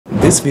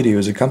This video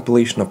is a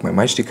compilation of my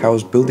Matchstick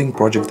house building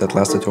project that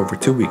lasted over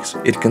 2 weeks.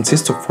 It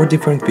consists of 4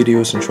 different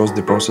videos and shows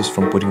the process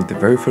from putting the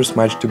very first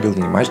match to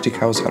building a Matchstick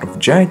house out of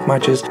giant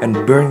matches and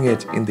burning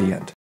it in the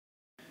end.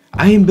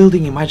 I am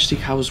building a Matchstick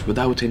house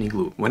without any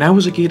glue. When I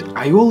was a kid,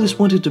 I always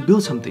wanted to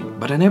build something,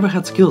 but I never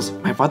had skills.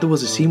 My father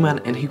was a seaman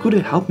and he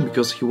couldn't help me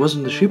because he was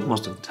on the ship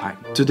most of the time.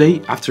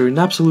 Today, after an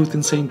absolute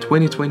insane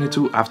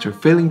 2022, after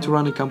failing to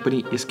run a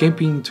company,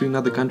 escaping into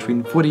another country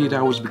in 48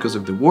 hours because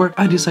of the war,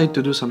 I decided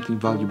to do something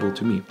valuable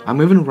to me.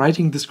 I'm even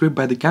writing the script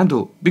by the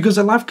candle, because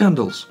I love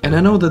candles! And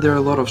I know that there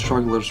are a lot of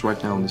strugglers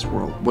right now in this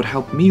world. What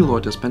helped me a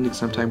lot is spending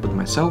some time with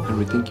myself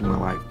and rethinking my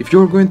life. If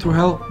you're going through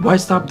hell, why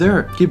stop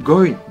there? Keep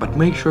going, but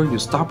make sure you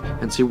stop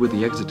and see where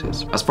the exit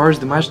is. As far as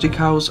the Matchstick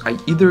house, I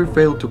either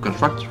failed to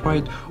construct it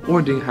right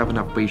or didn't have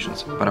enough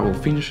patience, but I will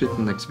finish it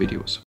in the next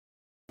videos.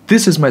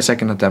 This is my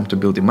second attempt to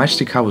build a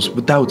Matchstick house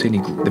without any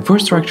glue. The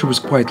first structure was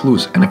quite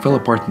loose and I fell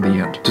apart in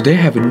the end. Today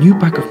I have a new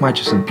pack of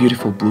matches in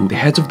beautiful blue. The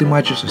heads of the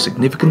matches are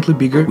significantly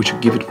bigger, which will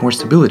give it more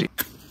stability.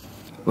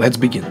 Let's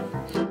begin.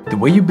 The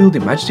way you build a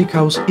Matchstick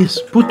house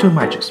is put 2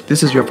 matches.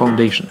 This is your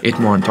foundation. 8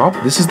 more on top.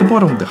 This is the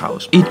bottom of the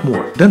house. 8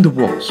 more. Then the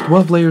walls.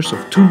 12 layers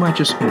of 2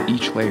 matches in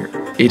each layer.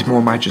 8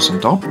 more matches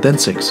on top. Then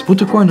 6.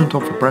 Put a coin on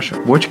top for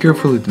pressure. Watch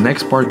carefully the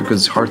next part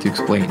because it's hard to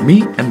explain.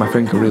 Me and my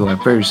friend Gorilla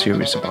are very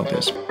serious about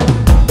this.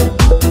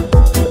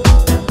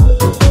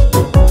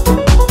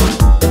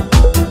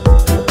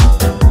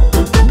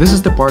 This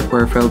is the part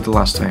where I failed the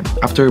last time.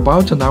 After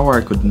about an hour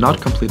I could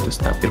not complete the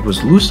step. It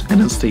was loose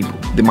and unstable.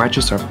 The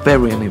matches are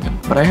very uneven.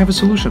 But I have a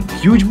solution.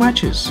 Huge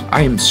matches!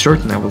 I am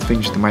certain I will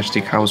finish the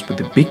Matchstick house with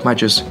the big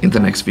matches in the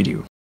next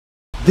video.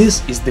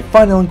 This is the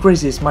final and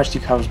craziest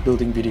Matchstick house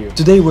building video.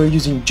 Today we're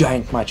using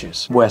giant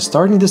matches. We're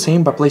starting the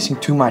same by placing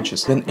 2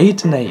 matches, then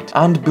 8 and 8,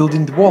 and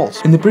building the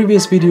walls. In the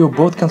previous video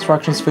both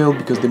constructions failed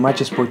because the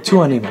matches were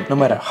too uneven. No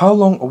matter how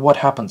long or what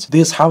happens,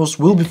 this house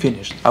will be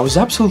finished. I was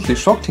absolutely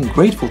shocked and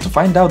grateful to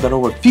find out that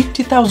over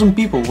 50,000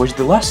 people watched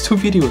the last 2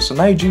 videos on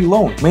IG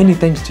alone. Many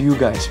thanks to you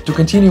guys. To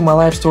continue my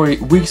life story,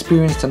 we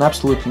experienced an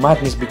absolute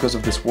madness because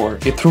of this war.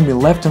 It threw me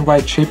left and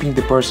right, shaping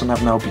the person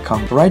I've now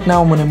become. Right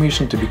now I'm on a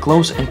mission to be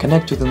close and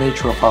connect to the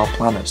nature of our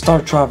planet,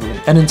 start traveling,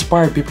 and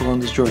inspire people on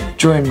this journey.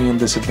 Join me on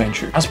this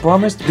adventure. As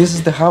promised, this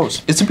is the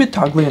house. It's a bit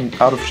ugly and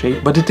out of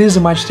shape, but it is a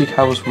Matchstick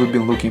house we've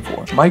been looking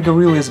for. My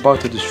gorilla is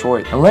about to destroy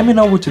it, and let me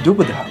know what to do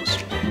with the house.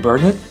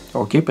 Burn it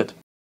or keep it.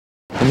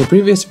 In the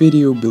previous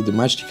video, build a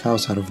Matchstick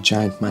house out of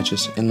giant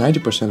matches, and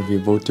 90% of you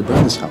vote to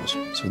burn this house.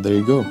 So there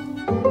you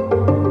go.